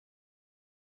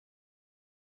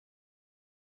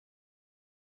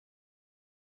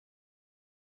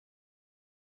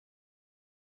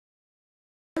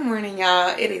Good morning,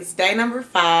 y'all. It is day number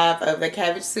 5 of the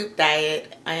Cabbage Soup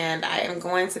Diet, and I am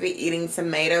going to be eating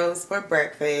tomatoes for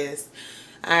breakfast.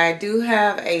 I do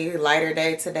have a lighter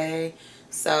day today,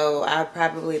 so I'll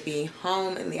probably be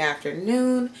home in the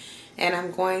afternoon, and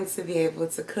I'm going to be able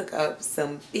to cook up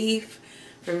some beef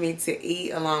for me to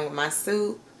eat along with my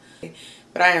soup.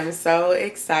 But I am so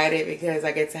excited because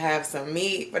I get to have some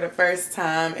meat for the first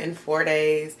time in 4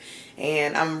 days.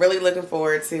 And I'm really looking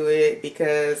forward to it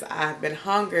because I've been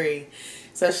hungry,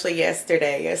 especially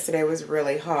yesterday. Yesterday was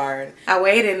really hard. I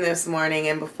weighed in this morning,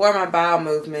 and before my bowel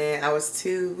movement, I was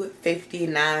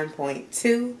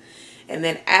 259.2. And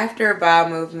then after a bowel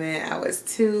movement, I was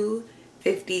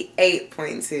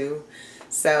 258.2.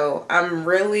 So I'm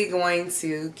really going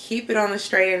to keep it on the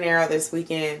straight and narrow this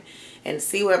weekend and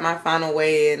see what my final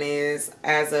weigh-in is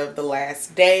as of the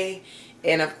last day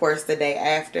and of course the day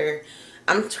after.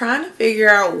 I'm trying to figure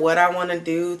out what I want to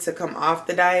do to come off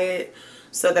the diet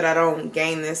so that I don't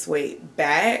gain this weight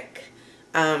back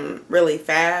really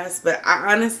fast, but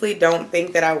I honestly don't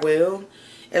think that I will,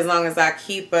 as long as I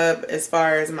keep up as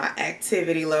far as my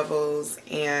activity levels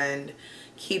and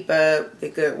keep up the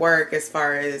good work as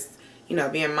far as, you know,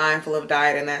 being mindful of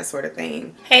diet and that sort of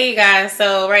thing. Hey you guys,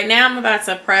 so right now I'm about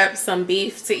to prep some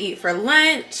beef to eat for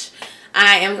lunch.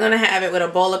 I am going to have it with a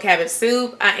bowl of cabbage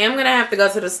soup. I am going to have to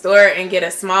go to the store and get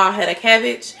a small head of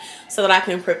cabbage so that I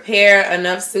can prepare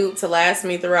enough soup to last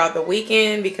me throughout the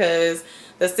weekend, because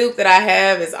the soup that I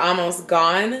have is almost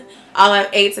gone. All I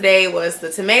ate today was the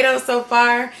tomatoes so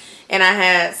far, and I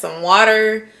had some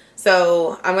water.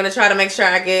 So I'm going to try to make sure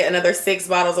I get another 6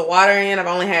 bottles of water in. I've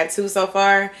only had 2 so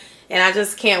far, and I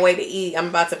just can't wait to eat. I'm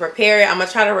about to prepare it. I'm going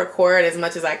to try to record as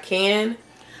much as I can.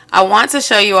 I want to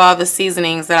show you all the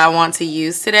seasonings that I want to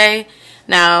use today.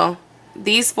 Now,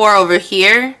 these 4 over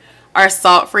here are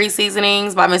salt-free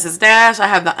seasonings by Mrs. Dash. I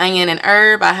have the onion and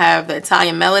herb. I have the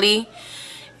Italian melody.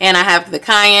 And I have the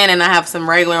cayenne, and I have some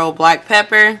regular old black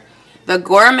pepper. The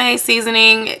gourmet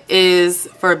seasoning is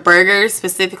for burgers,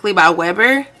 specifically by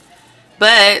Weber.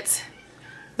 But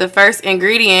the first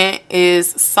ingredient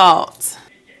is salt.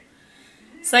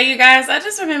 So you guys, I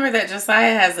just remembered that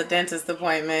Josiah has a dentist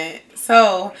appointment.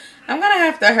 So I'm going to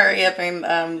have to hurry up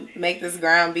and make this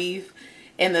ground beef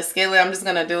in the skillet. I'm just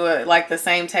going to do it like the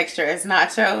same texture as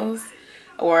nachos.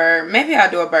 Or maybe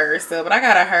I'll do a burger still, but I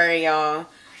got to hurry, y'all.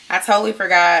 I totally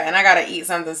forgot, and I got to eat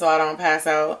something so I don't pass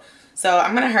out. So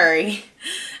I'm going to hurry.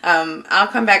 I'll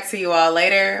come back to you all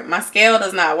later. My scale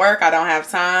does not work. I don't have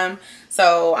time.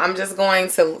 So I'm just going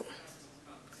to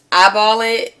eyeball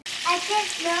it. I can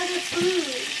smell the food.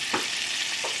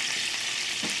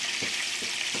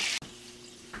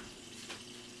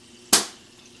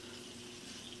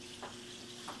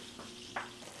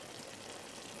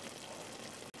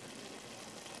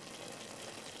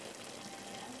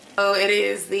 So it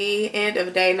is the end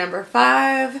of day number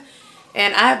 5,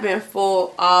 and I've been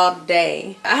full all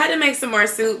day. I had to make some more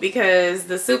soup because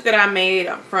the soup that I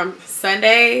made from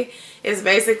Sunday is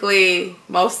basically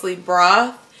mostly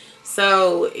broth.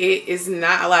 So it is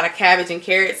not a lot of cabbage and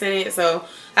carrots in it. So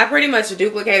I pretty much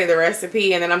duplicated the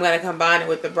recipe, and then I'm going to combine it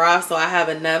with the broth so I have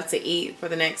enough to eat for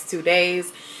the next 2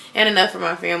 days and enough for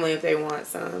my family if they want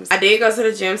some. I did go to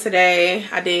the gym today.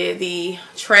 I did the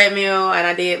treadmill, and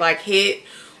I did like HIIT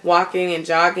walking and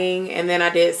jogging, and then I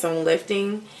did some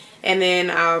lifting, and then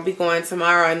I'll be going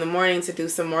tomorrow in the morning to do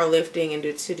some more lifting and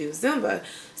to do Zumba.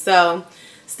 So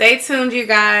stay tuned, you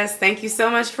guys. Thank you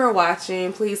so much for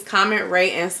watching. Please comment,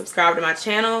 rate, and subscribe to my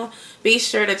channel. Be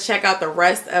sure to check out the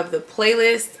rest of the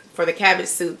playlist for the Cabbage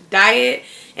Soup Diet,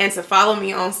 and to follow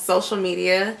me on social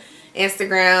media,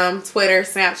 Instagram, Twitter,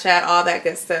 Snapchat, all that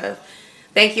good stuff.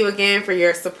 Thank you again for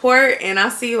your support, and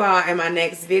I'll see you all in my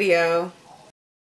next video.